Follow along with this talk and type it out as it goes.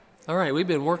All right, we've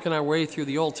been working our way through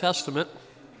the Old Testament.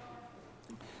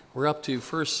 We're up to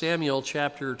 1 Samuel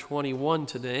chapter 21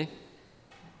 today.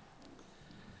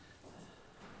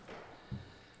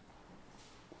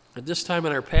 At this time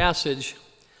in our passage,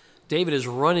 David is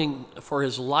running for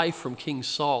his life from King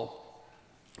Saul.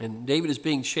 And David is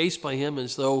being chased by him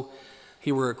as though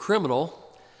he were a criminal.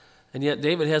 And yet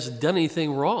David hasn't done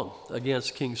anything wrong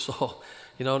against King Saul.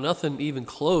 Nothing even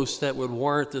close that would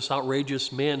warrant this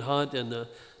outrageous manhunt and the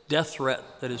death threat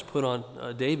that is put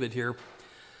on David here.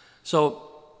 So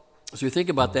as you think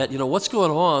about that, what's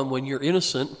going on when you're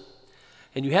innocent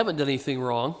and you haven't done anything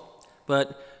wrong,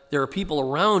 but there are people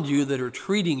around you that are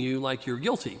treating you like you're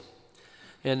guilty.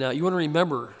 And you want to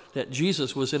remember that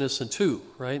Jesus was innocent too,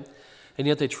 right? And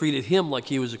yet they treated him like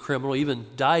he was a criminal, even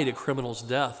died a criminal's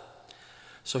death.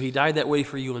 So he died that way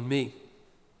for you and me.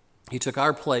 He took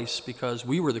our place because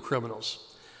we were the criminals.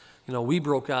 We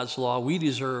broke God's law. We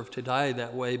deserve to die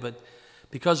that way, but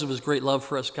because of his great love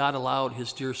for us, God allowed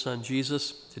his dear son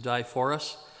Jesus to die for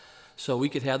us so we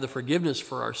could have the forgiveness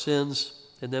for our sins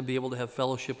and then be able to have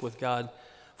fellowship with God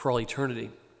for all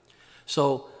eternity.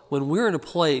 So when we're in a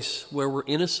place where we're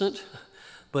innocent,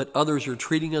 but others are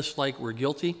treating us like we're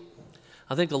guilty,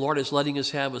 I think the Lord is letting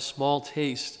us have a small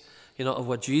taste, of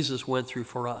what Jesus went through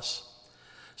for us.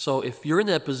 So if you're in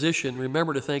that position,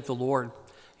 remember to thank the Lord,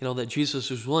 that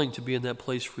Jesus is willing to be in that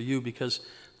place for you because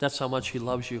that's how much he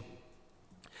loves you.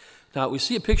 Now, we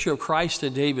see a picture of Christ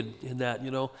and David in that,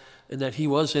 in that he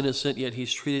was innocent, yet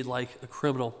he's treated like a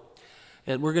criminal.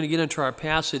 And we're going to get into our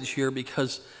passage here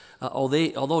because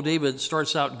although David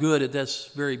starts out good at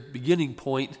this very beginning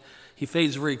point, he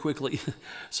fades very quickly.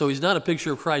 So he's not a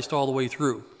picture of Christ all the way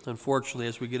through, unfortunately,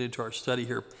 as we get into our study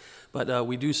here. But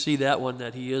we do see that one,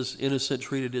 that he is innocent,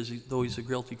 treated as though he's a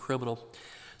guilty criminal.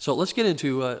 So let's get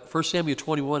into 1 Samuel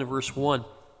 21 and verse 1.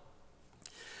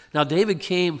 Now David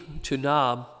came to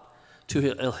Nob,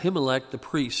 to Ahimelech the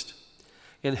priest.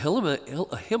 And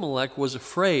Ahimelech was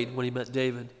afraid when he met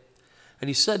David. And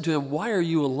he said to him, "Why are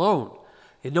you alone,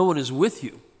 and no one is with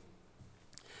you?"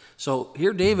 So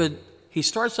here David, he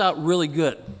starts out really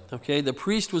good. Okay, the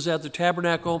priest was at the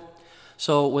tabernacle.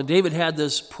 So when David had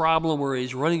this problem where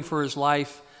he's running for his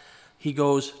life, he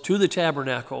goes to the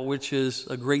tabernacle, which is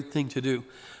a great thing to do.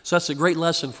 So that's a great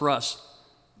lesson for us.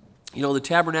 The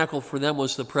tabernacle for them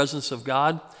was the presence of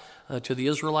God to the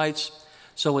Israelites.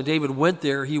 So when David went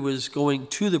there, he was going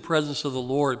to the presence of the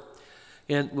Lord.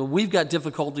 And when we've got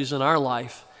difficulties in our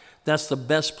life, that's the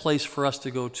best place for us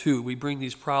to go to. We bring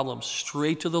these problems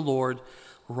straight to the Lord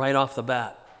right off the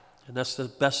bat. And that's the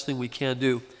best thing we can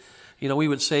do. We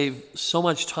would save so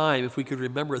much time if we could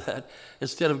remember that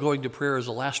instead of going to prayer as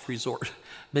a last resort.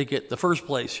 Make it the first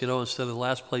place, instead of the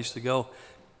last place to go.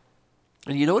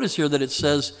 And you notice here that it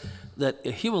says that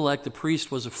Ahimelech the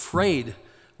priest was afraid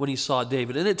when he saw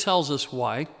David. And it tells us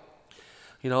why.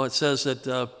 It says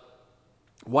that,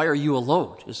 "Why are you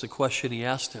alone?" is the question he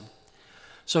asked him.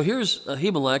 So here's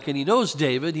Ahimelech, and he knows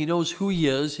David. He knows who he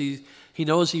is. He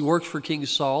knows he works for King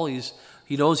Saul.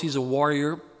 He knows he's a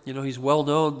warrior. He's well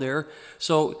known there.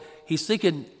 So he's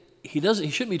thinking he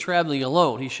shouldn't be traveling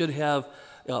alone. He should have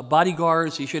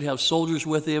bodyguards. He should have soldiers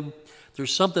with him.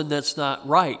 There's something that's not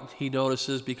right, he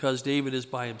notices, because David is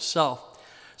by himself.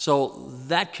 So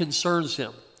that concerns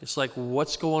him. It's like,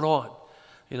 what's going on?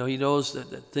 He knows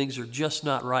that things are just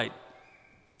not right.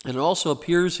 And it also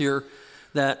appears here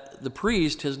that the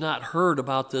priest has not heard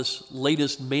about this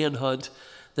latest manhunt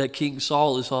that King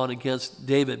Saul is on against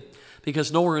David.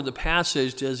 Because nowhere in the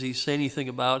passage does he say anything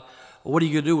about, what are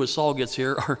you going to do when Saul gets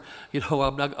here? Or,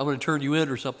 I'm going to turn you in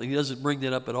or something. He doesn't bring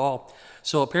that up at all.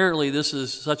 So apparently this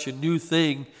is such a new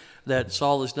thing that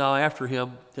Saul is now after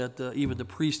him that even the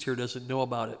priest here doesn't know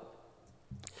about it.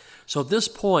 So at this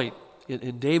point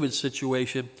in David's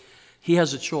situation, he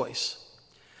has a choice.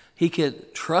 He can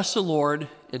trust the Lord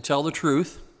and tell the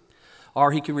truth,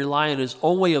 or he can rely on his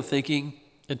own way of thinking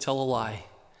and tell a lie.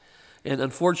 And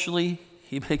unfortunately,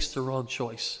 he makes the wrong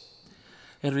choice.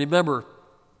 And remember,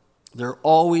 there are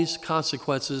always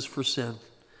consequences for sin.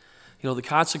 The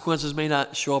consequences may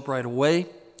not show up right away,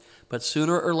 but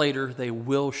sooner or later they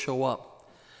will show up.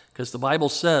 Because the Bible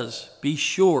says, be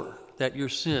sure that your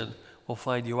sin will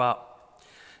find you out.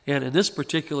 And in this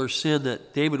particular sin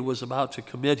that David was about to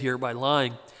commit here by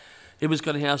lying, it was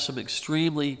going to have some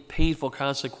extremely painful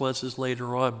consequences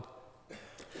later on.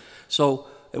 So,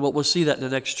 and we'll see that in the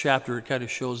next chapter. It kind of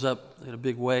shows up in a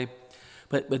big way.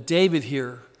 But David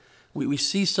here, we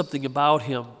see something about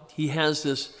him. He has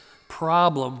this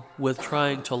problem with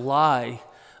trying to lie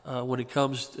when it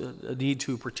comes to a need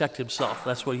to protect himself.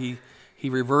 That's what he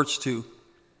reverts to.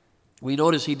 We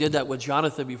notice he did that with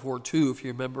Jonathan before too, if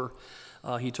you remember.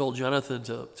 he told Jonathan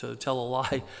to tell a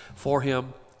lie for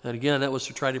him. And again, that was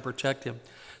to try to protect him.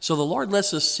 So the Lord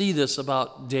lets us see this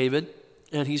about David.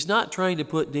 And he's not trying to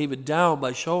put David down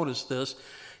by showing us this.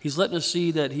 He's letting us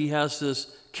see that he has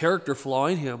this character flaw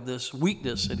in him, this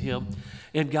weakness in him.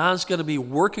 And God's going to be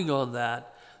working on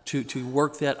that to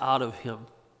work that out of him.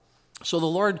 So the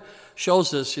Lord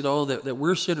shows us, that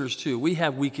we're sinners too. We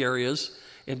have weak areas,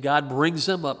 and God brings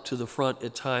them up to the front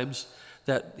at times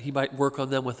that he might work on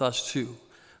them with us too.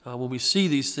 When we see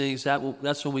these things,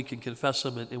 that's when we can confess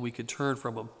them and we can turn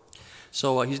from them.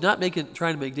 So he's not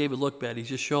trying to make David look bad. He's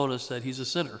just showing us that he's a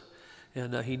sinner,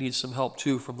 and he needs some help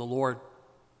too from the Lord.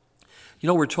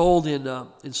 We're told in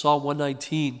Psalm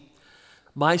 119,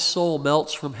 "My soul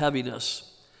melts from heaviness.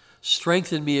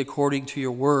 Strengthen me according to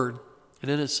your word."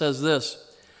 And then it says this,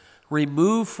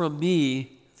 "Remove from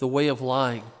me the way of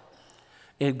lying,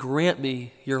 and grant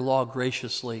me your law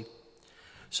graciously."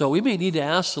 So we may need to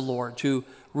ask the Lord to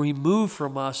remove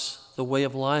from us the way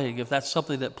of lying, if that's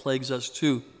something that plagues us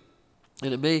too.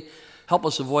 And it may help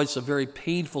us avoid some very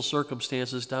painful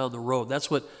circumstances down the road. That's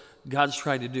what God's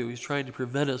trying to do. He's trying to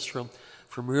prevent us from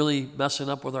really messing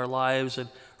up with our lives and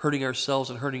hurting ourselves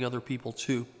and hurting other people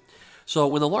too. So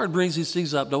when the Lord brings these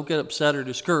things up, don't get upset or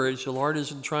discouraged. The Lord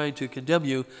isn't trying to condemn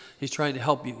you. He's trying to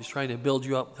help you. He's trying to build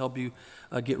you up, help you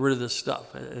get rid of this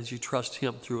stuff as you trust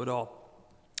him through it all.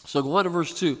 So go on to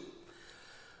verse 2.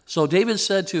 "So David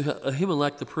said to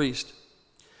Ahimelech the priest,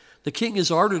 'The king has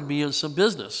ordered me on some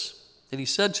business. And he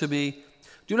said to me,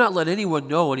 do not let anyone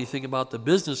know anything about the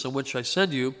business on which I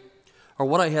send you or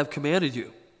what I have commanded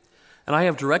you. And I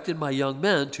have directed my young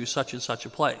men to such and such a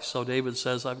place.'" So David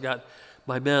says, I've got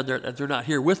my men, they're not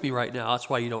here with me right now. That's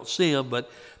why you don't see them, but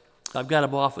I've got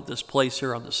them off at this place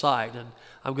here on the side, and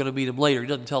I'm going to meet them later. He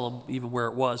doesn't tell them even where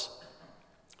it was.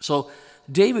 So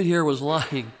David here was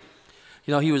lying.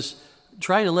 He was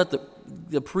trying to let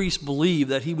the priest believe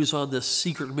that he was on this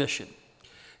secret mission.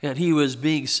 And he was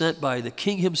being sent by the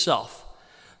king himself.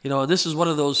 And this is one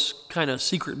of those kind of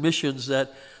secret missions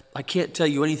that I can't tell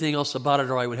you anything else about it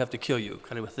or I would have to kill you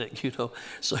kind of a thing,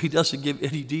 So he doesn't give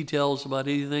any details about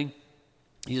anything.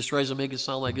 He just tries to make it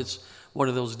sound like it's one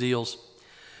of those deals.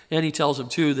 And he tells him,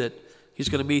 too, that he's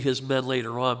going to meet his men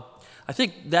later on. I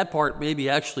think that part may be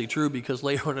actually true because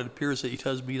later on it appears that he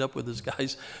does meet up with his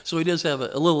guys. So he does have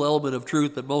a little element of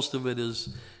truth, but most of it is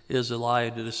a lie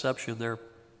and a deception there.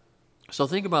 So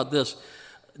think about this.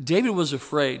 David was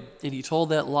afraid, and he told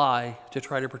that lie to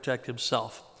try to protect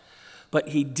himself. But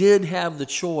he did have the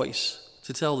choice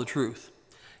to tell the truth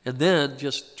and then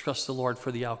just trust the Lord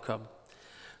for the outcome.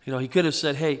 He could have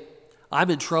said, hey, I'm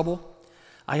in trouble.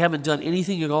 I haven't done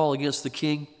anything at all against the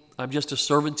king. I'm just a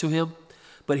servant to him.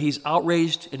 But he's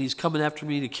outraged, and he's coming after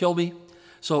me to kill me.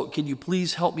 So can you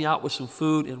please help me out with some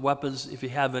food and weapons if you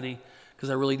have any, because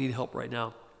I really need help right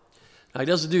now. Now, he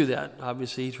doesn't do that.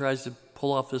 Obviously, he tries to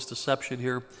pull off this deception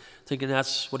here, thinking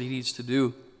that's what he needs to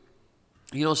do.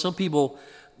 Some people,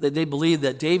 they believe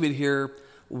that David here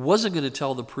wasn't going to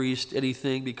tell the priest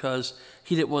anything because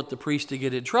he didn't want the priest to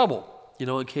get in trouble,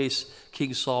 in case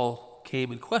King Saul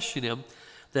came and questioned him,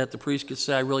 that the priest could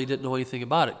say, I really didn't know anything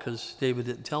about it because David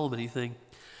didn't tell him anything.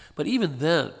 But even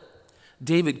then,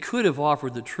 David could have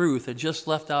offered the truth and just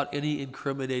left out any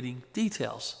incriminating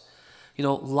details.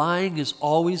 Lying is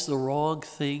always the wrong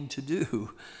thing to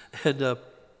do. And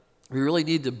we really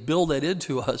need to build that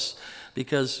into us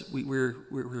because we're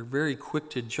very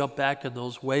quick to jump back in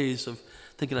those ways of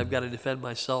thinking I've got to defend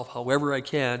myself however I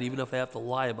can, even if I have to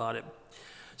lie about it.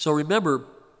 So remember,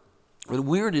 when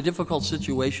we're in a difficult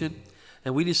situation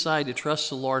and we decide to trust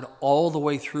the Lord all the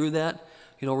way through that,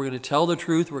 we're going to tell the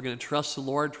truth, we're going to trust the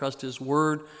Lord, trust his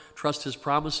word, trust his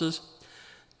promises.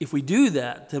 If we do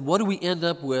that, then what do we end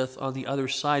up with on the other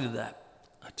side of that?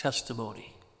 A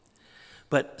testimony.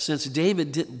 But since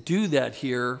David didn't do that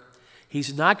here,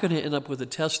 he's not going to end up with a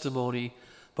testimony,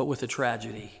 but with a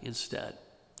tragedy instead.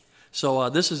 So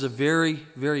this is a very,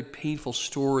 very painful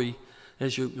story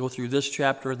as you go through this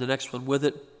chapter and the next one with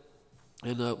it.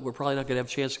 And we're probably not going to have a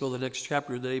chance to go to the next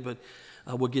chapter today, but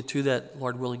we'll get to that,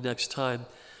 Lord willing, next time.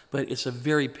 But it's a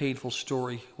very painful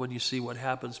story when you see what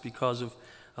happens because of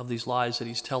these lies that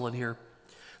he's telling here.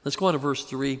 Let's go on to verse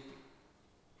 3.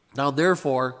 Now,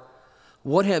 therefore,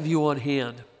 what have you on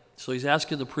hand? So he's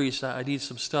asking the priest, I need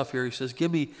some stuff here. He says,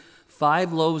 give me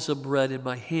 5 loaves of bread in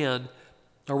my hand,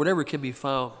 or whatever can be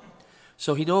found.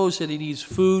 So he knows that he needs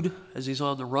food as he's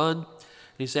on the run. And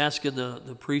he's asking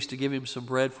the priest to give him some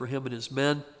bread for him and his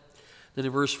men. Then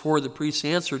in verse 4, the priest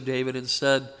answered David and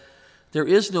said, there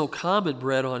is no common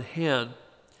bread on hand,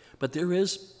 but there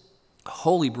is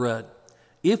holy bread,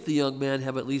 if the young men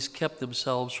have at least kept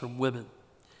themselves from women.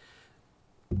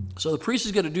 So the priest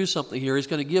is going to do something here. He's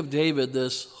going to give David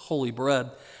this holy bread.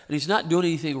 And he's not doing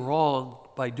anything wrong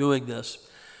by doing this.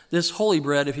 This holy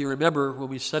bread, if you remember when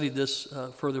we studied this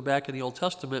further back in the Old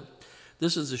Testament,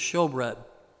 this is the showbread.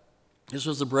 This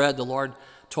was the bread the Lord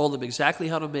told them exactly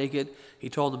how to make it. He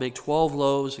told them to make 12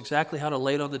 loaves, exactly how to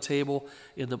lay it on the table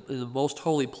in the most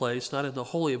holy place, not in the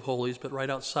Holy of Holies, but right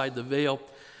outside the veil.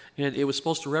 And it was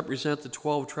supposed to represent the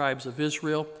 12 tribes of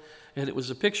Israel. And it was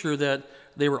a picture that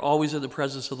they were always in the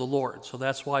presence of the Lord. So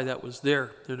that's why that was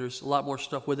there. There's a lot more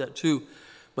stuff with that too.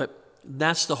 But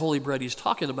that's the holy bread he's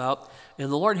talking about. And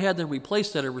the Lord had them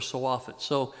replace that every so often.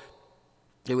 So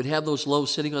they would have those loaves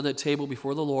sitting on that table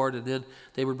before the Lord, and then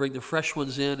they would bring the fresh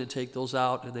ones in and take those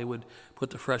out, and they would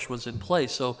put the fresh ones in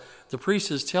place. So the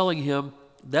priest is telling him,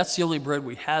 that's the only bread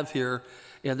we have here,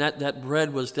 and that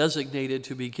bread was designated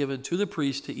to be given to the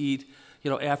priest to eat,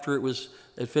 after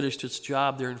it finished its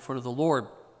job there in front of the Lord.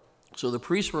 So the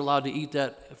priests were allowed to eat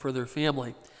that for their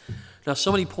family. Now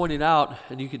somebody pointed out,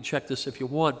 and you can check this if you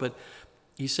want, but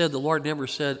he said the Lord never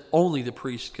said only the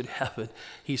priest could have it.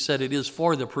 He said it is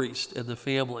for the priest and the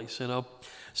families,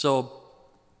 So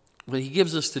when he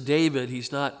gives this to David,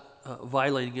 he's not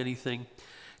violating anything.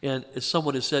 And as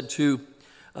someone has said too,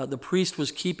 the priest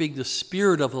was keeping the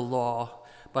spirit of the law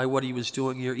by what he was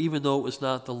doing here, even though it was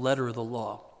not the letter of the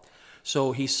law.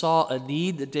 So he saw a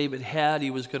need that David had.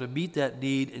 He was going to meet that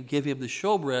need and give him the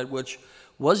showbread, which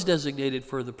was designated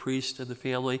for the priest and the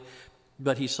family.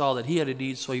 But he saw that he had a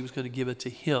need, so he was going to give it to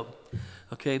him.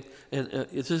 Okay? And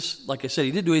it's just, like I said,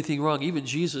 he didn't do anything wrong. Even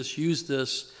Jesus used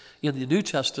this in the New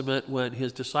Testament when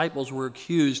his disciples were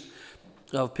accused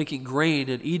of picking grain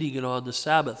and eating it on the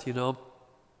Sabbath,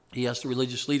 He asked the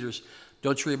religious leaders,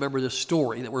 don't you remember this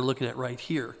story that we're looking at right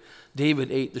here?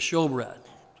 David ate the showbread.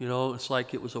 It's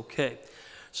like it was okay.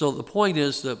 So the point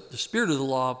is that the spirit of the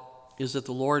law is that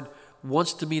the Lord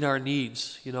wants to meet our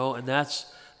needs, and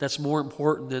that's more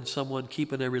important than someone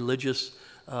keeping a religious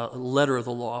letter of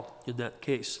the law in that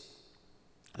case.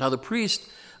 Now the priest,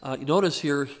 you notice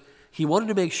here, he wanted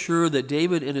to make sure that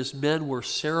David and his men were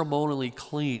ceremonially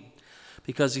clean,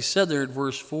 because he said there in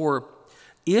verse 4,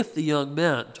 if the young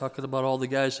men, talking about all the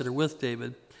guys that are with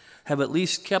David, have at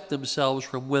least kept themselves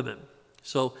from women.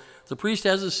 So the priest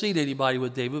hasn't seen anybody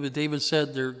with David, but David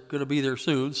said they're going to be there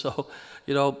soon. So,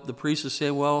 the priest is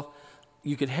saying, well,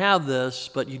 you can have this,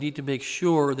 but you need to make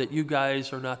sure that you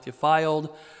guys are not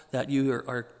defiled, that you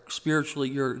are spiritually,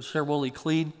 you're ceremonially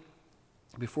clean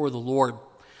before the Lord.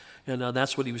 And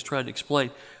that's what he was trying to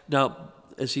explain. Now,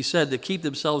 as he said, to keep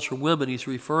themselves from women, he's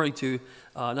referring to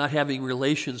not having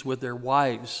relations with their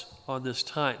wives on this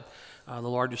time. The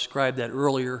Lord described that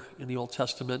earlier in the Old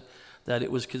Testament, that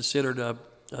it was considered a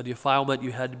defilement.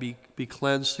 You had to be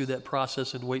cleansed through that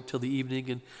process and wait till the evening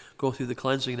and go through the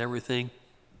cleansing and everything.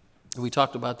 And we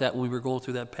talked about that when we were going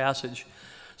through that passage.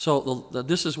 So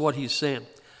this is what he's saying.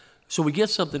 So we get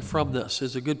something from this.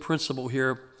 There's a good principle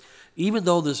here. Even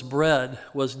though this bread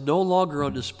was no longer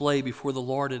on display before the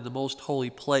Lord in the most holy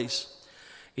place,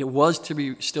 it was to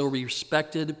be still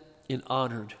respected and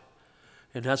honored.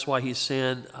 And that's why he's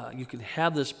saying you can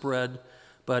have this bread,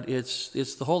 but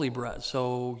it's the holy bread.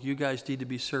 So you guys need to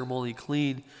be ceremonially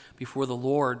clean before the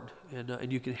Lord,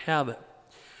 and you can have it.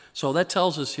 So that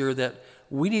tells us here that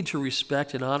we need to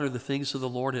respect and honor the things of the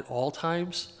Lord at all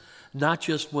times, not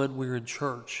just when we're in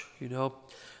church.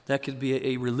 That could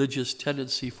be a religious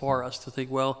tendency for us to think,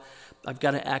 well, I've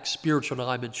got to act spiritual now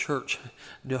I'm in church.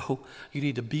 No, you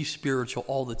need to be spiritual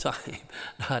all the time,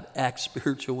 not act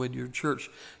spiritual when you're in church.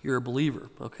 You're a believer,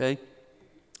 okay?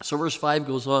 So verse 5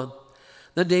 goes on.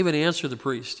 Then David answered the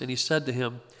priest, and he said to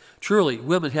him, truly,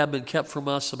 women have been kept from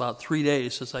us about 3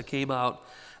 days since I came out,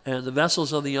 and the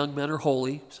vessels of the young men are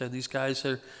holy. So these guys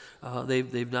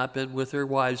they've not been with their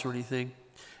wives or anything.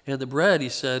 And the bread, he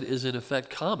said, is in effect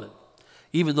common,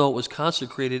 even though it was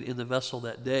consecrated in the vessel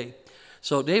that day.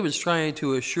 So David's trying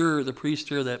to assure the priest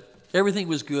here that everything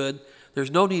was good. There's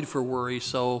no need for worry,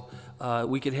 so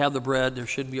we can have the bread. There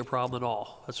shouldn't be a problem at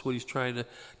all. That's what he's trying to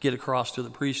get across to the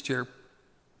priest here.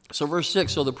 So verse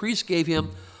 6, so the priest gave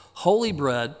him holy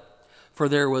bread, for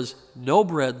there was no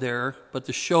bread there but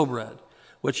the showbread,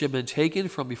 which had been taken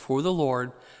from before the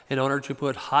Lord in order to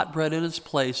put hot bread in its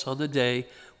place on the day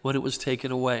when it was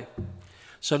taken away.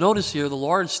 So notice here, the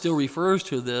Lord still refers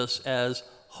to this as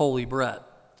holy bread.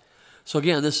 So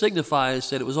again, this signifies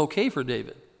that it was okay for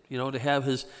David, to have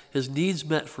his needs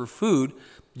met for food,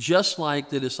 just like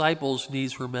the disciples'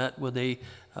 needs were met when they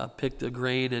picked the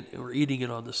grain and were eating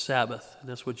it on the Sabbath. And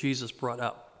that's what Jesus brought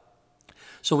up.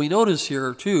 So we notice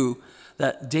here, too,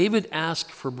 that David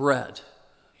asked for bread,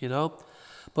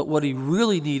 but what he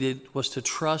really needed was to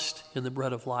trust in the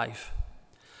bread of life.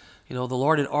 The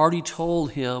Lord had already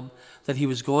told him that he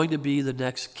was going to be the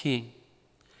next king.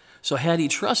 So had he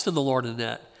trusted the Lord in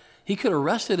that, he could have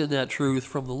rested in that truth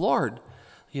from the Lord,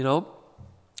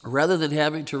 rather than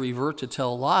having to revert to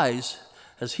tell lies,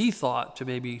 as he thought, to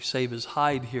maybe save his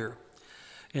hide here.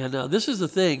 And this is the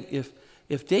thing.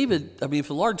 If the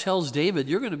Lord tells David,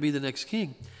 you're going to be the next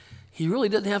king, he really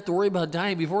didn't have to worry about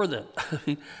dying before then.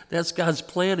 That's God's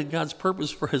plan and God's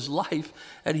purpose for his life,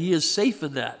 and he is safe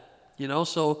in that.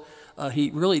 So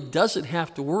he really doesn't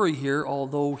have to worry here,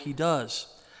 although he does.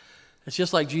 It's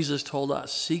just like Jesus told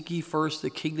us, seek ye first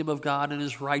the kingdom of God and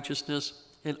his righteousness,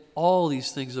 and all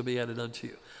these things will be added unto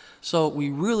you. So we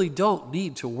really don't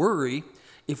need to worry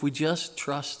if we just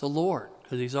trust the Lord,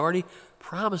 because he's already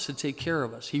promised to take care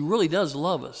of us. He really does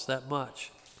love us that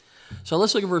much. So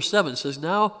let's look at verse 7. It says,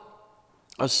 now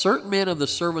a certain man of the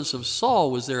servants of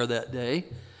Saul was there that day.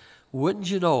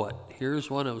 Wouldn't you know it? Here's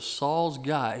one of Saul's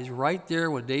guys right there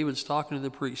when David's talking to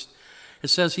the priest. It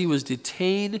says he was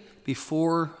detained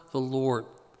before the Lord.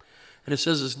 And it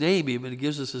says his name, even it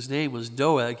gives us his name, was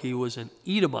Doeg. He was an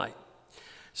Edomite. It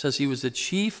says he was the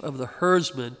chief of the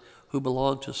herdsmen who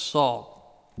belonged to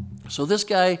Saul. So this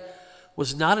guy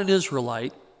was not an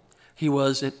Israelite. He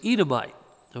was an Edomite,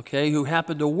 who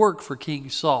happened to work for King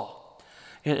Saul.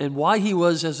 And why he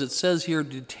was, as it says here,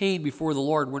 detained before the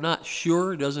Lord, we're not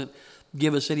sure. It doesn't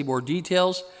give us any more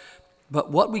details. But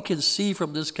what we can see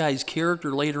from this guy's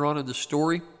character later on in the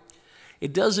story,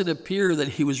 it doesn't appear that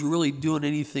he was really doing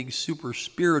anything super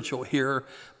spiritual here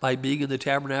by being in the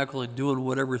tabernacle and doing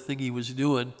whatever thing he was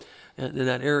doing in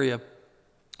that area.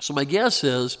 So my guess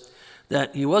is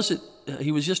that he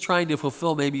was just trying to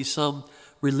fulfill maybe some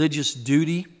religious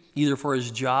duty, either for his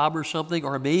job or something,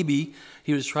 or maybe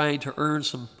he was trying to earn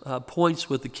some points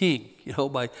with the king,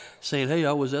 by saying, hey,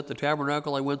 I was at the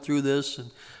tabernacle, I went through this, and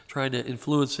trying to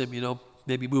influence him,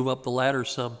 maybe move up the ladder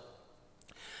some.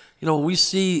 When we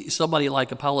see somebody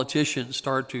like a politician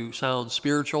start to sound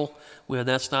spiritual when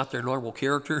that's not their normal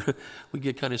character, we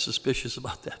get kind of suspicious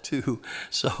about that too.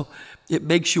 So it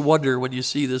makes you wonder when you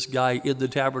see this guy in the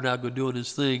tabernacle doing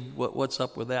his thing, what's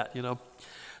up with that,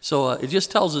 So it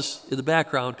just tells us in the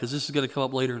background, because this is going to come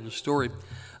up later in the story.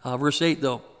 Verse 8,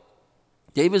 though,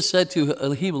 David said to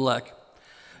Ahimelech,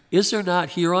 is there not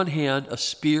here on hand a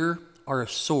spear or a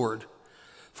sword?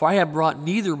 For I have brought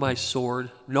neither my sword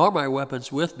nor my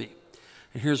weapons with me.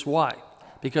 And here's why.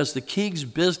 Because the king's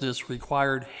business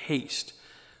required haste.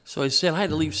 So he said, I had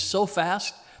to leave so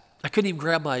fast, I couldn't even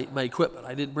grab my equipment.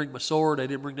 I didn't bring my sword. I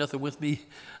didn't bring nothing with me.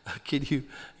 You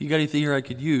got anything here I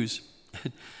could use?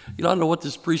 I don't know what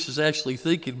this priest is actually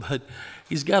thinking, but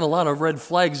he's got a lot of red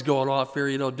flags going off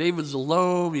here. David's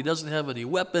alone. He doesn't have any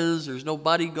weapons. There's no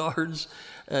bodyguards.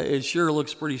 It sure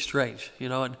looks pretty strange,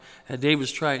 and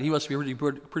David's trying. He must be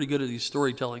pretty good at these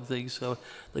storytelling things, so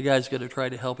the guy's going to try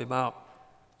to help him out.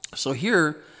 So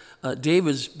here,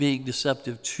 David's being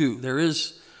deceptive too. There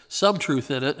is some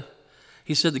truth in it.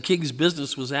 He said the king's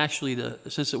business was actually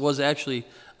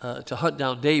to hunt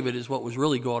down David is what was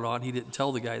really going on. He didn't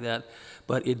tell the guy that,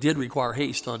 but it did require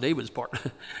haste on David's part.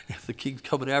 If the king's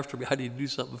coming after me, I need to do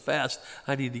something fast.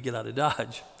 I need to get out of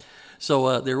Dodge.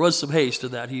 So there was some haste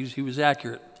in that. He was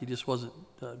accurate. He just wasn't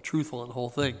truthful in the whole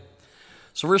thing.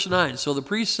 So verse 9, so the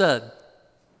priest said,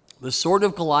 the sword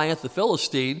of Goliath the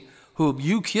Philistine, whom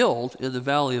you killed in the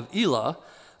valley of Elah,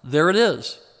 there it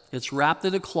is. It's wrapped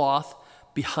in a cloth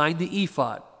behind the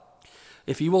ephod.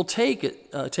 If you will take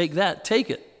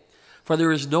it. For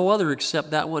there is no other except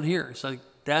that one here. So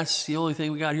that's the only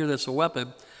thing we got here that's a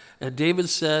weapon. And David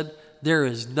said, there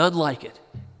is none like it.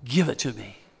 Give it to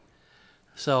me.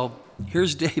 So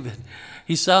here's David.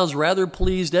 He sounds rather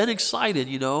pleased and excited,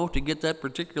 to get that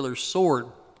particular sword.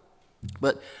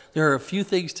 But there are a few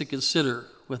things to consider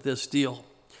with this deal.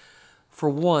 For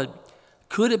one,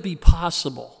 could it be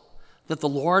possible that the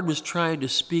Lord was trying to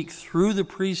speak through the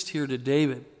priest here to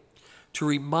David to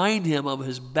remind him of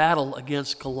his battle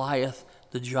against Goliath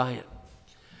the giant?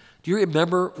 Do you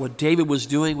remember what David was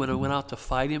doing when he went out to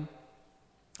fight him?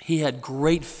 He had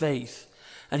great faith.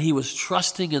 And he was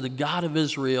trusting in the God of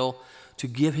Israel to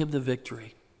give him the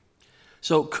victory.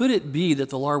 So could it be that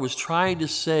the Lord was trying to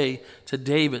say to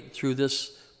David through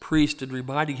this priest and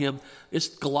reminding him, it's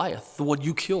Goliath, the one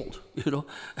you killed,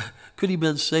 Could he have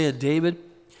been saying, David,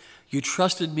 you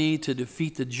trusted me to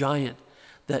defeat the giant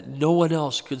that no one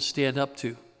else could stand up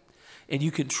to. And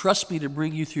you can trust me to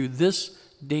bring you through this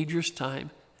dangerous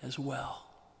time as well.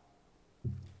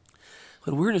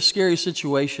 When we're in a scary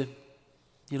situation,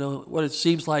 what it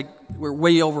seems like we're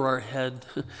way over our head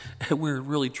and we're in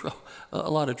really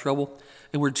a lot of trouble.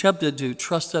 And we're tempted to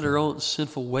trust in our own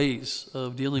sinful ways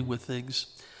of dealing with things.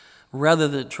 rather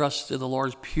than trust in the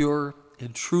Lord's pure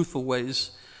and truthful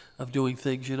ways of doing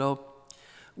things.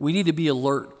 We need to be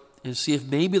alert and see if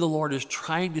maybe the Lord is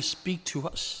trying to speak to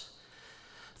us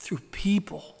through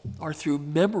people or through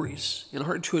memories in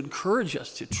order to encourage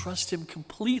us to trust him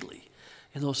completely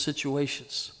in those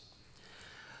situations.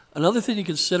 Another thing to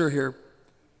consider here,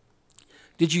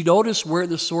 did you notice where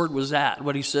the sword was at?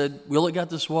 When he said, we only got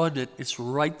this one, it's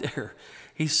right there.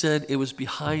 He said it was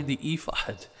behind the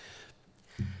ephod.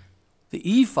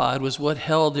 The ephod was what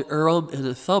held the Urim and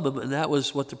the Thummim, and that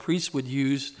was what the priest would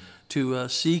use to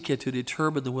seek and to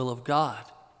determine the will of God.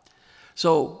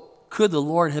 So could the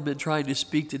Lord have been trying to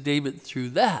speak to David through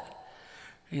that?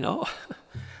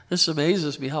 This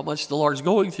amazes me how much the Lord's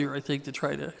going through, I think, to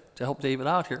try to help David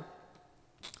out here.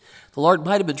 The Lord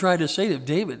might have been trying to say to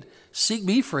David, seek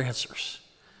me for answers.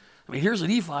 Here's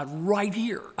an ephod right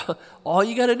here. All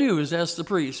you got to do is ask the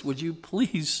priest, would you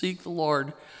please seek the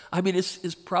Lord?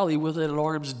 It's probably within an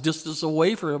arm's distance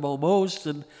away from him almost,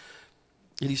 and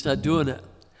he's not doing it.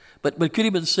 But could he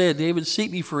have been saying, David,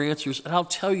 seek me for answers, and I'll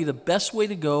tell you the best way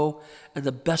to go and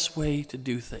the best way to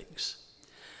do things.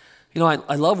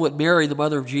 I love what Mary, the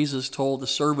mother of Jesus, told the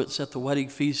servants at the wedding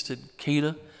feast in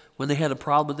Cana when they had a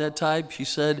problem at that time. She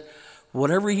said,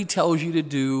 whatever he tells you to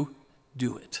do,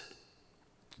 do it.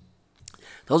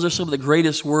 Those are some of the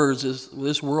greatest words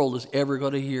this world is ever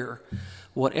going to hear.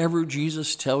 Whatever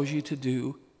Jesus tells you to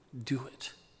do, do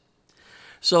it.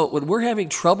 So when we're having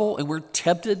trouble and we're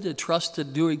tempted to trust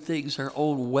in doing things our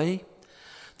own way,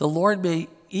 the Lord may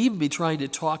even be trying to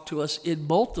talk to us in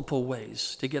multiple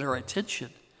ways to get our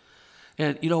attention.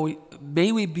 And,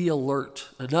 may we be alert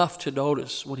enough to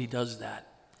notice when he does that.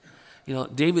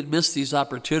 David missed these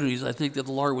opportunities. I think that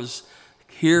the Lord was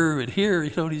here and here,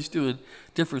 and he's doing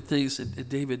different things, and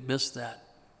David missed that.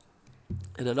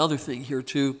 And another thing here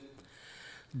too,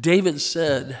 David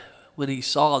said when he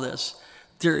saw this,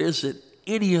 there isn't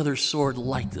any other sword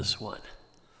like this one.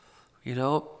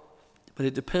 But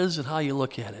it depends on how you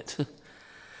look at it.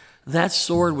 That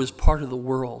sword was part of the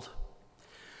world.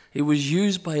 It was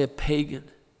used by a pagan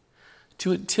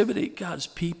to intimidate God's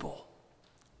people.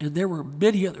 And there were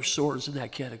many other swords in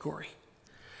that category.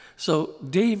 So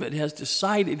David has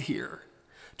decided here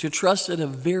to trust in a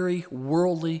very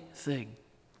worldly thing.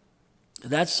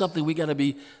 And that's something we got to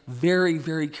be very,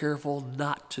 very careful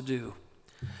not to do.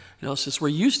 Since we're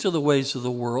used to the ways of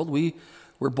the world,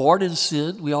 we're born in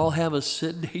sin. We all have a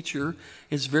sin nature.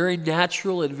 It's very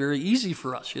natural and very easy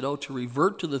for us, to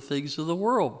revert to the things of the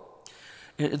world.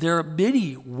 And there are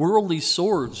many worldly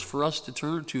swords for us to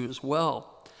turn to as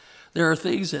well. There are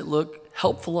things that look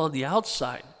helpful on the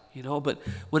outside, but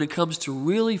when it comes to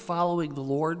really following the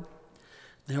Lord,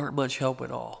 they aren't much help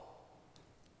at all.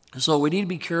 So we need to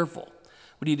be careful.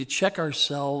 We need to check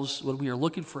ourselves when we are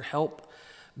looking for help.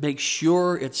 Make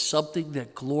sure it's something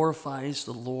that glorifies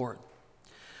the Lord.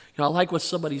 I like what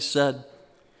somebody said.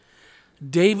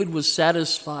 David was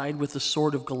satisfied with the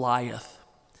sword of Goliath,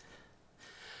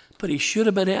 but he should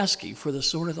have been asking for the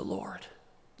sword of the Lord,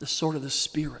 the sword of the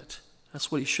Spirit.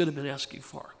 That's what he should have been asking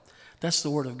for. That's the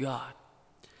Word of God.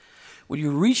 When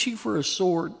you're reaching for a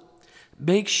sword,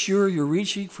 make sure you're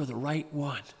reaching for the right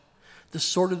one, the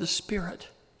sword of the Spirit.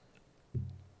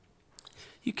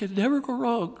 You can never go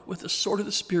wrong with the sword of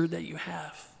the Spirit that you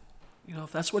have.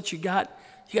 If that's what you got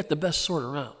the best sword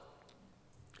around.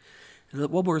 And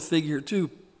one more thing here too.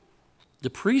 The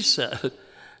priest said,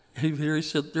 he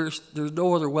said, there's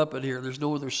no other weapon here. There's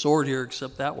no other sword here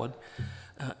except that one.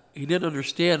 He didn't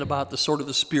understand about the sword of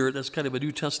the Spirit. That's kind of a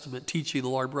New Testament teaching the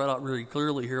Lord brought out very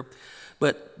clearly here.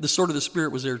 But the sword of the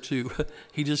Spirit was there too.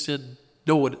 He just didn't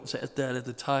know it at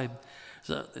the time.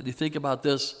 So and you think about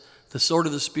this, the sword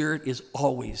of the Spirit is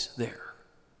always there.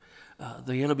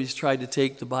 The enemy's tried to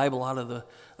take the Bible out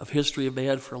of history of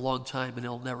man for a long time, and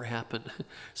it'll never happen.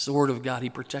 It's the Word of God. He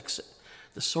protects it.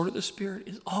 The sword of the Spirit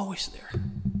is always there.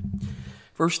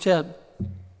 Verse 10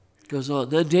 goes on.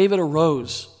 Then David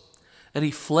arose, and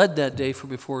he fled that day from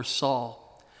before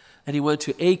Saul, and he went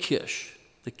to Achish,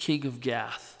 the king of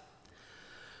Gath.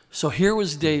 So here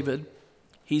was David.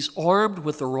 He's armed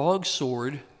with the wrong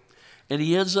sword, and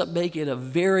he ends up making a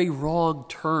very wrong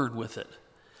turn with it.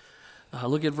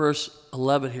 Look at verse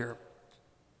 11 here.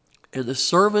 And the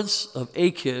servants of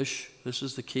Achish, this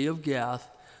is the king of Gath,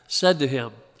 said to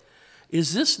him,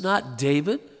 is this not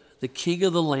David, the king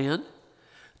of the land?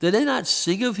 Did they not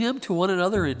sing of him to one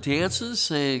another in dances,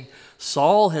 saying,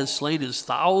 Saul has slain his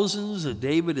thousands and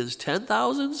David his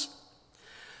 10,000s?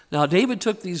 Now David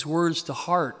took these words to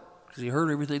heart because he heard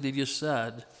everything they just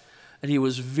said, and he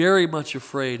was very much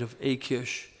afraid of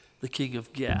Achish, the king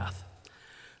of Gath.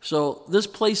 So this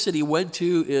place that he went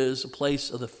to is a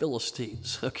place of the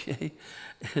Philistines, okay?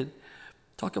 And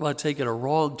talk about taking a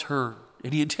wrong turn.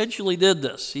 And he intentionally did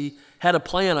this. He had a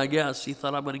plan, I guess. He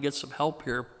thought, I'm going to get some help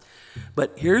here.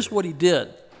 But here's what he did,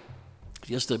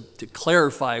 just to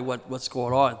clarify what's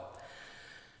going on.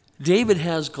 David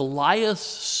has Goliath's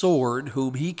sword,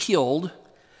 whom he killed,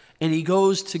 and he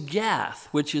goes to Gath,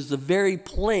 which is the very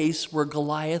place where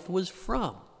Goliath was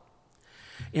from.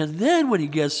 And then when he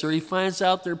gets there, he finds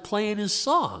out they're playing his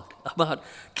song about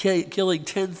killing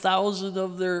 10,000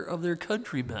 of their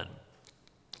countrymen.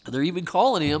 And they're even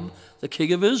calling him the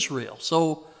king of Israel.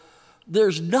 So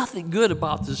there's nothing good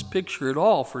about this picture at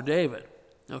all for David.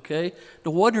 Okay?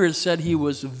 No wonder it said he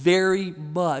was very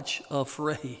much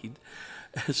afraid.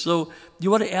 So you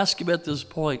want to ask him at this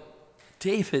point,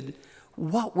 David,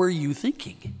 what were you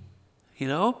thinking? You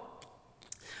know?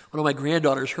 One of my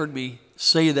granddaughters heard me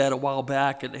say that a while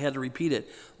back and had to repeat it.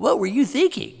 What were you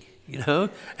thinking? You know?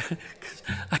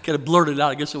 I kind of blurted it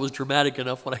out. I guess it was dramatic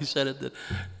enough when I said it that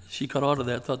she caught on to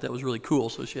that, thought that was really cool,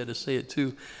 so she had to say it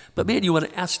too. But man, you want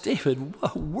to ask David,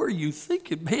 what were you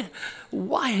thinking? Man,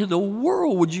 why in the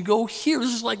world would you go here?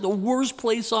 This is like the worst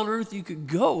place on earth you could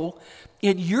go.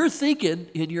 And you're thinking,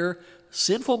 in your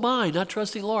sinful mind, not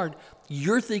trusting the Lord,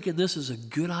 you're thinking this is a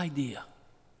good idea.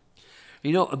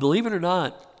 You know, believe it or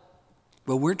not,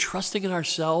 when we're trusting in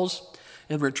ourselves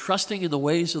and we're trusting in the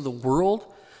ways of the world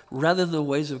rather than the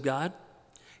ways of God,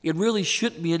 it really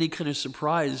shouldn't be any kind of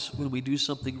surprise when we do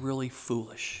something really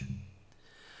foolish.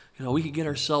 You know, we can get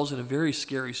ourselves in a very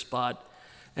scary spot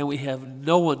and we have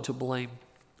no one to blame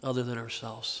other than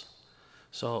ourselves.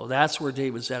 So that's where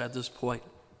David's at this point.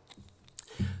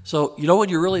 So, you know when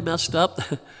you're really messed up?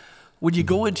 When you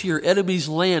go into your enemy's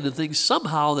land and think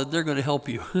somehow that they're going to help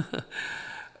you.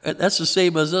 And that's the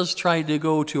same as us trying to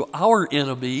go to our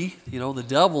enemy, you know, the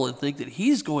devil, and think that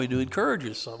he's going to encourage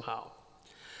us somehow.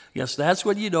 Yes, that's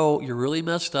when you know you're really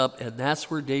messed up, and that's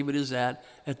where David is at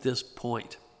this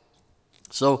point.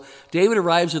 So David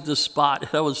arrives at this spot,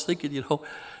 and I was thinking, you know,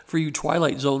 for you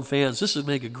Twilight Zone fans, this would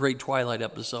make a great Twilight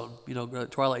episode, you know,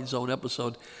 Twilight Zone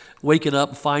episode. Waking up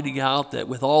and finding out that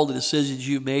with all the decisions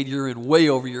you've made, you're in way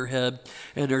over your head,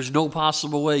 and there's no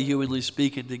possible way, humanly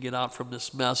speaking, to get out from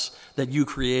this mess that you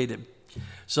created.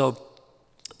 So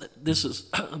this is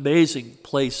an amazing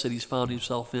place that he's found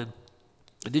himself in.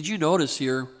 And did you notice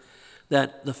here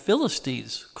that the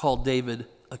Philistines called David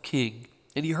a king?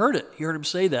 And he heard it. He heard him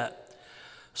say that.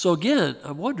 So again,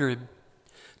 I'm wondering,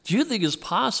 do you think it's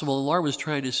possible the Lord was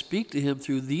trying to speak to him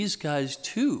through these guys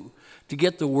too, to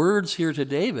get the words here to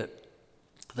David?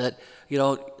 That, you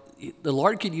know, the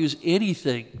Lord can use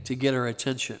anything to get our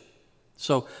attention.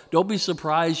 So don't be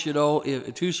surprised, you know,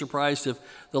 too surprised if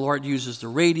the Lord uses the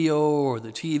radio or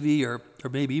the TV or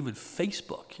maybe even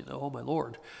Facebook, you know, oh my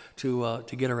Lord, to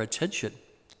get our attention.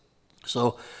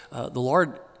 So the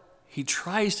Lord, he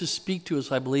tries to speak to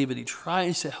us, I believe, and he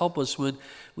tries to help us when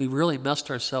we really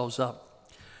messed ourselves up.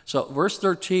 So verse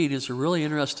 13 is a really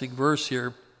interesting verse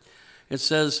here. It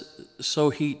says,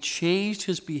 so he changed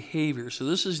his behavior. So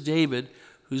this is David,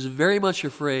 who's very much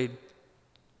afraid.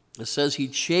 It says he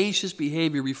changed his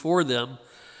behavior before them,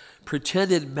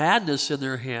 pretended madness in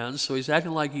their hands. So he's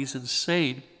acting like he's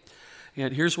insane.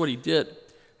 And here's what he did.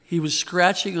 He was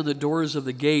scratching on the doors of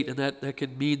the gate, and that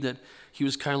could mean that he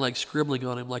was kind of like scribbling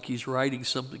on him, like he's writing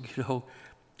something, you know.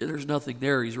 There's nothing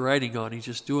there he's writing on. He's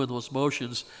just doing those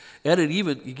motions. And he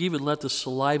even let the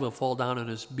saliva fall down on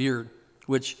his beard,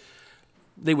 which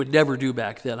they would never do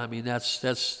back then. I mean,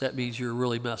 that means you're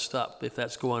really messed up if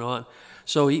that's going on.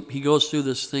 So he goes through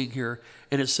this thing here,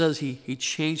 and it says he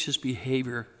changed his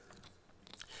behavior.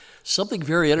 Something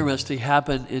very interesting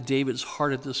happened in David's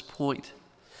heart at this point.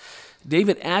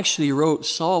 David actually wrote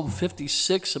Psalm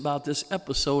 56 about this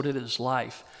episode in his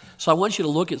life. So I want you to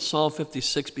look at Psalm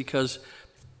 56 because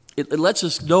it lets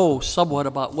us know somewhat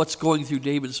about what's going through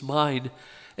David's mind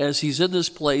as he's in this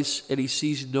place and he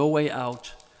sees no way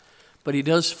out. But he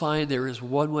does find there is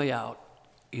one way out,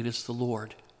 and it's the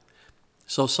Lord.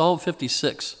 So Psalm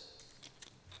 56,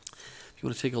 if you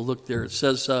want to take a look there, it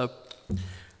says, to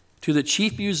the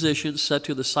chief musician set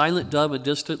to the silent dove in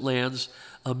distant lands,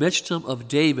 amidst him of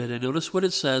David. And notice what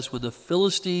it says, when the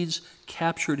Philistines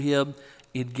captured him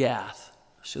in Gath.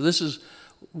 So this is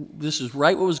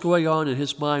right what was going on in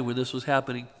his mind when this was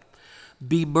happening.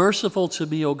 Be merciful to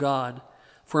me, O God,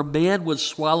 for man would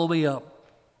swallow me up.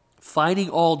 Fighting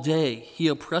all day, he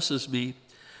oppresses me.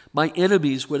 My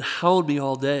enemies would hound me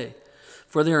all day.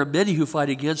 For there are many who fight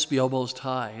against me, O Most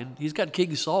High. And he's got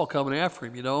King Saul coming after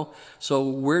him, you know. So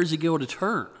where's he going to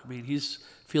turn? I mean, he's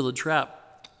feeling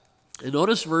trapped. And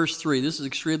notice verse 3. This is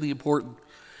extremely important.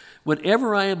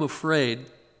 Whenever I am afraid,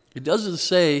 It doesn't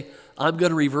say, I'm going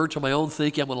to revert to my own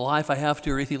thinking, I'm going to lie if I have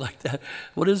to, or anything like that.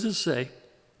 What does it say?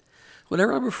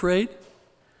 Whenever I'm afraid,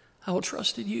 I will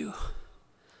trust in you.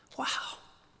 Wow.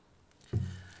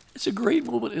 It's a great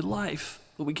moment in life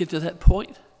when we get to that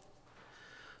point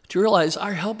to realize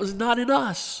our help is not in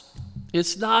us.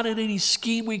 It's not in any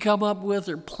scheme we come up with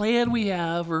or plan we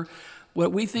have or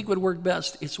what we think would work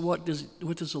best. It's what does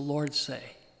the Lord say?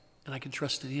 And I can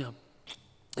trust in him.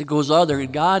 It goes on there.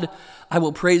 In God, I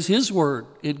will praise his word.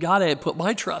 In God, I have put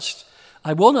my trust.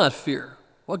 I will not fear.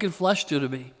 What can flesh do to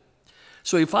me?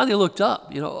 So he finally looked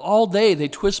up. All day they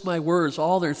twist my words.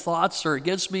 All their thoughts are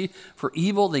against me for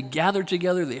evil. They gather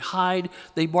together. They hide.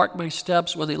 They mark my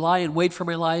steps. When they lie in wait for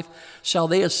my life, shall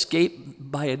they escape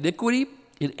by iniquity?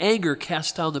 In anger,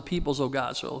 cast down the peoples, O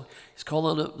God. So he's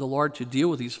calling on the Lord to deal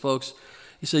with these folks.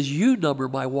 He says, you number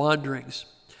my wanderings.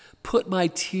 Put my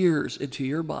tears into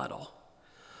your bottle.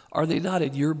 Are they not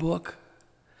in your book?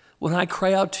 When I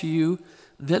cry out to you,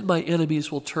 then my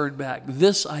enemies will turn back.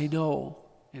 This I know.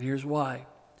 And here's why.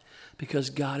 Because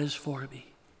God is for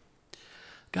me.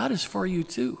 God is for you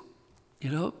too.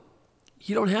 You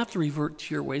don't have to revert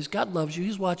to your ways. God loves you.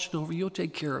 He's watching over you. He'll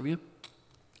take care of you.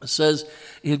 It says,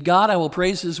 in God I will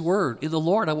praise his word. In the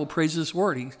Lord I will praise his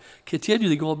word. He's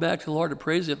continually going back to the Lord to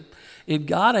praise him. In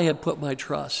God I have put my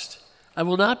trust. I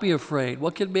will not be afraid.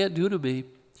 What can man do to me?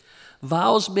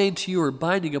 Vows made to you are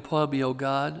binding upon me, O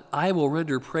God. I will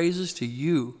render praises to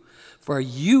you. For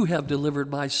you have delivered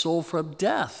my soul from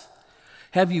death.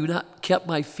 Have you not kept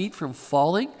my feet from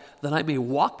falling, that I may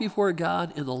walk before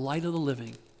God in the light of the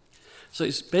living? So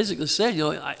he's basically saying,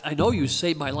 I know you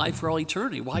saved my life for all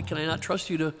eternity. Why can I not trust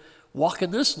you to walk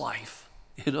in this life?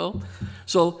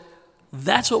 So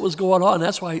that's what was going on.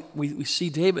 That's why we see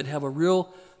David have a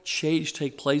real change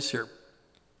take place here.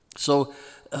 So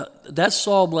that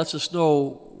psalm lets us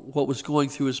know what was going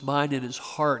through his mind and his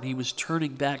heart. He was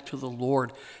turning back to the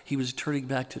Lord. He was turning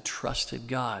back to trust in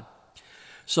God.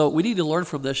 So we need to learn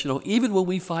from this. Even when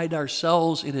we find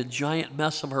ourselves in a giant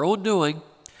mess of our own doing,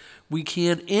 we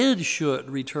can and should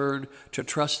return to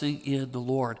trusting in the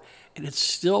Lord. And it's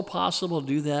still possible to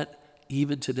do that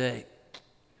even today.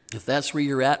 If that's where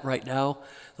you're at right now,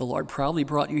 the Lord probably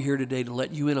brought you here today to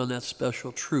let you in on that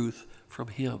special truth from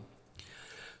him.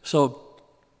 So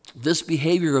this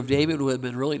behavior of David would have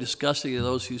been really disgusting to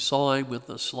those who saw him with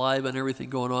the saliva and everything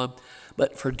going on.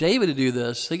 But for David to do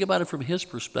this, think about it from his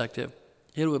perspective.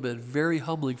 It would have been very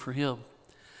humbling for him.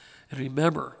 And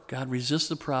remember, God resists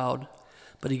the proud,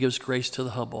 but he gives grace to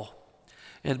the humble.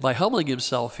 And by humbling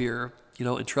himself here,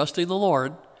 and trusting the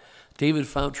Lord, David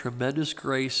found tremendous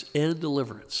grace and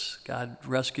deliverance. God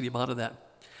rescued him out of that.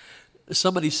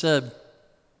 Somebody said,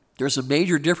 there's a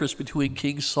major difference between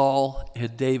King Saul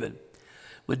and David.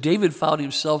 When David found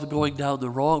himself going down the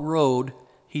wrong road,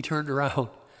 he turned around.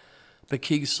 But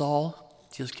King Saul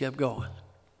just kept going.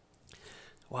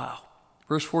 Wow.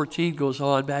 Verse 14 goes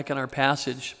on back in our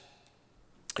passage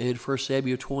in 1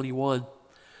 Samuel 21.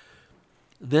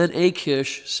 Then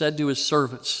Achish said to his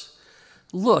servants,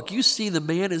 look, you see the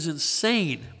man is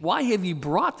insane. Why have you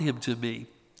brought him to me?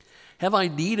 Have I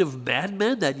need of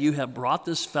madmen that you have brought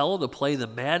this fellow to play the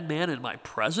madman in my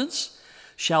presence?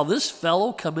 Shall this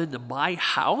fellow come into my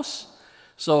house?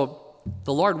 So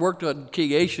the Lord worked on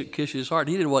King Achish's heart.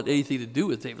 He didn't want anything to do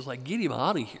with David. It was like, get him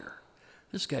out of here.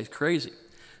 This guy's crazy.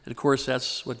 And of course,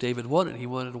 that's what David wanted. He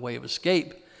wanted a way of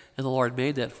escape, and the Lord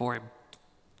made that for him.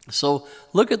 So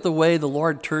look at the way the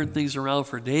Lord turned things around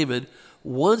for David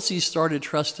once he started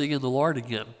trusting in the Lord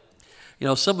again.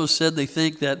 Some have said they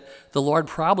think that the Lord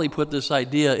probably put this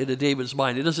idea into David's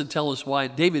mind. It doesn't tell us why.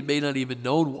 David may not even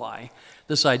know why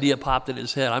this idea popped in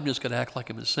his head. I'm just going to act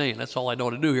like I'm insane. That's all I know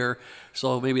to do here,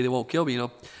 so maybe they won't kill me,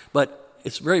 But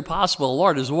it's very possible the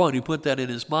Lord is the one who put that in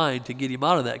his mind to get him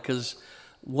out of that, because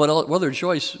what other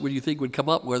choice would you think would come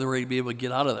up whether he'd be able to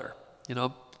get out of there,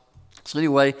 So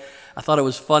anyway, I thought it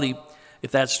was funny if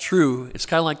that's true. It's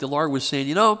kind of like the Lord was saying,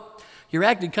 you're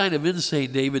acting kind of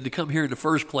insane, David, to come here in the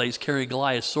first place carrying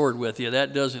Goliath's sword with you.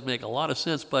 That doesn't make a lot of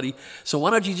sense, buddy. So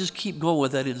why don't you just keep going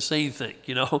with that insane thing,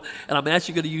 And I'm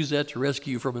actually going to use that to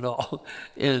rescue you from it all.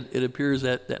 And it appears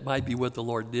that might be what the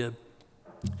Lord did.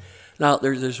 Now,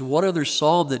 there's one other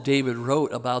psalm that David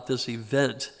wrote about this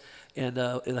event. And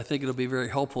I think it'll be very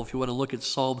helpful if you want to look at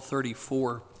Psalm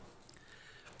 34.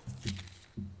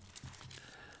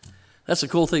 That's the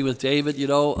cool thing with David,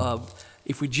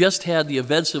 if we just had the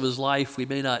events of his life, we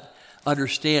may not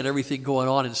understand everything going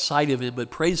on inside of him.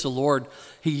 But praise the Lord,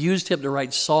 he used him to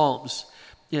write psalms.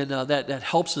 And that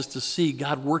helps us to see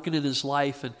God working in his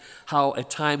life and how at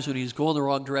times when he's going the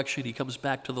wrong direction, he comes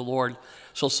back to the Lord.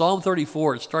 So Psalm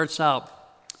 34, it starts out,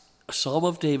 a psalm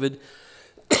of David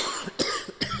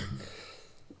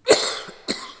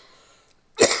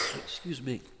excuse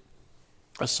me,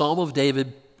 a psalm of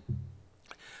David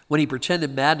when he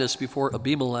pretended madness before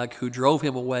Abimelech, who drove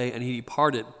him away, and he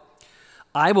departed.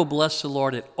 I will bless the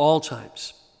Lord at all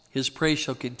times. His praise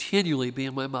shall continually be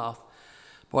in my mouth.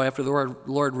 Boy, after the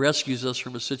Lord rescues us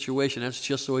from a situation, that's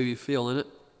just the way we feel, isn't it?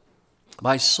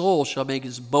 My soul shall make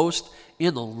his boast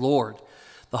in the Lord.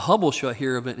 The humble shall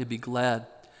hear of it and be glad.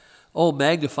 Oh,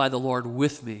 magnify the Lord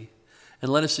with me,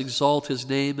 and let us exalt his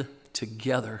name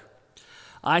together.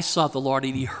 I sought the Lord,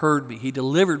 and he heard me. He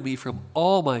delivered me from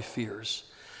all my fears.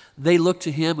 They looked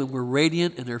to him and were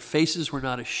radiant, and their faces were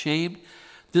not ashamed.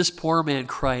 This poor man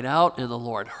cried out, and the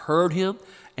Lord heard him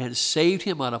and saved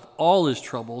him out of all his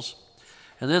troubles.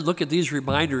 And then look at these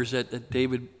reminders that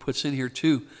David puts in here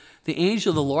too. The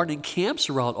angel of the Lord encamps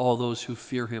around all those who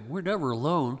fear him. We're never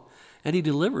alone, and he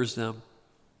delivers them.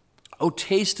 Oh,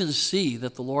 taste and see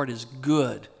that the Lord is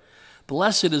good.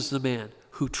 Blessed is the man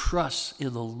who trusts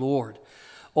in the Lord.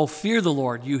 Oh, fear the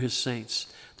Lord, you his saints.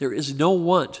 There is no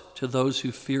want to those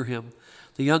who fear him.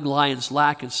 The young lions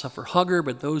lack and suffer hunger,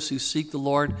 but those who seek the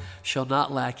Lord shall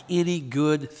not lack any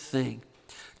good thing.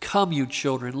 Come, you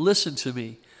children, listen to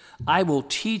me. I will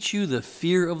teach you the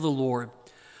fear of the Lord.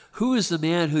 Who is the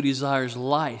man who desires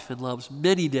life and loves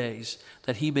many days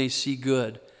that he may see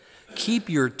good? Keep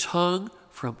your tongue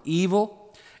from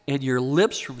evil and your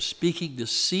lips from speaking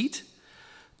deceit.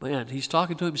 Man, he's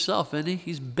talking to himself, isn't he?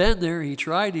 He's been there. He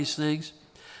tried these things.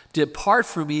 Depart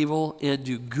from evil and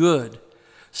do good.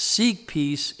 Seek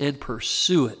peace and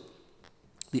pursue it.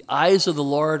 The eyes of the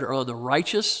Lord are on the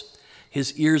righteous.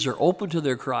 His ears are open to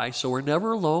their cry. So we're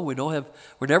never alone.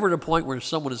 We're never at a point where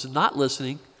someone is not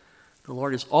listening. The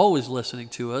Lord is always listening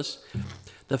to us.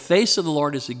 The face of the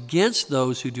Lord is against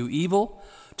those who do evil,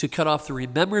 to cut off the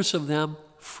remembrance of them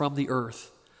from the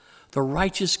earth. The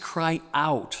righteous cry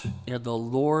out, and the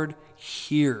Lord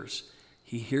hears.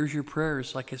 He hears your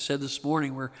prayers. Like I said this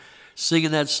morning, we're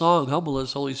singing that song, Humble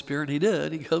as Holy Spirit. He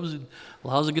did. He comes and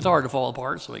allows the guitar to fall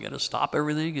apart, so we got to stop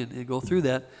everything and go through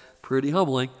that. Pretty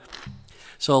humbling.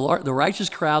 So the righteous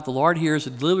cry out, the Lord hears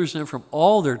and delivers them from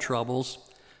all their troubles.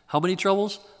 How many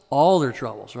troubles? All their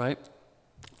troubles, right?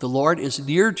 The Lord is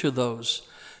near to those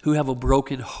who have a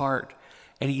broken heart,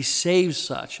 and he saves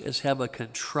such as have a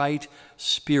contrite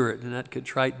spirit. And that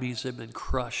contrite means they've been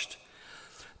crushed.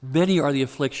 Many are the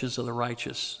afflictions of the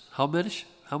righteous. How many?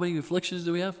 How many afflictions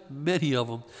do we have? Many of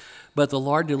them. But the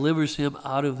Lord delivers him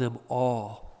out of them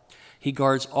all. He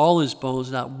guards all his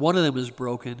bones. Not one of them is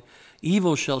broken.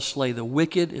 Evil shall slay the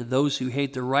wicked, and those who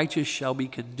hate the righteous shall be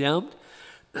condemned.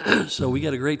 So we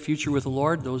got a great future with the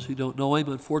Lord. Those who don't know him,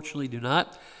 unfortunately, do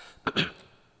not.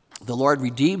 The Lord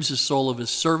redeems the soul of his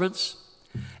servants,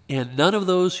 and none of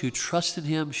those who trust in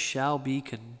him shall be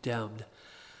condemned.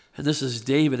 And this is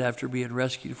David after being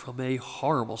rescued from a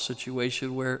horrible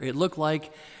situation where it looked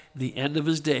like the end of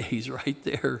his days right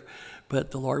there.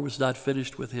 But the Lord was not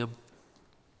finished with him.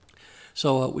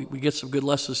 So we get some good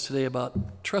lessons today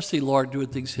about trusting the Lord, doing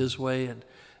things his way, and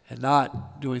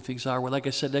not doing things our way. Like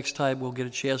I said, next time we'll get a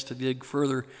chance to dig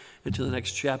further into the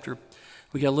next chapter.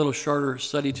 We got a little shorter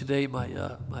study today. My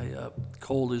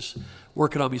cold is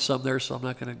working on me some there, so I'm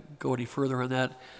not going to go any further on that.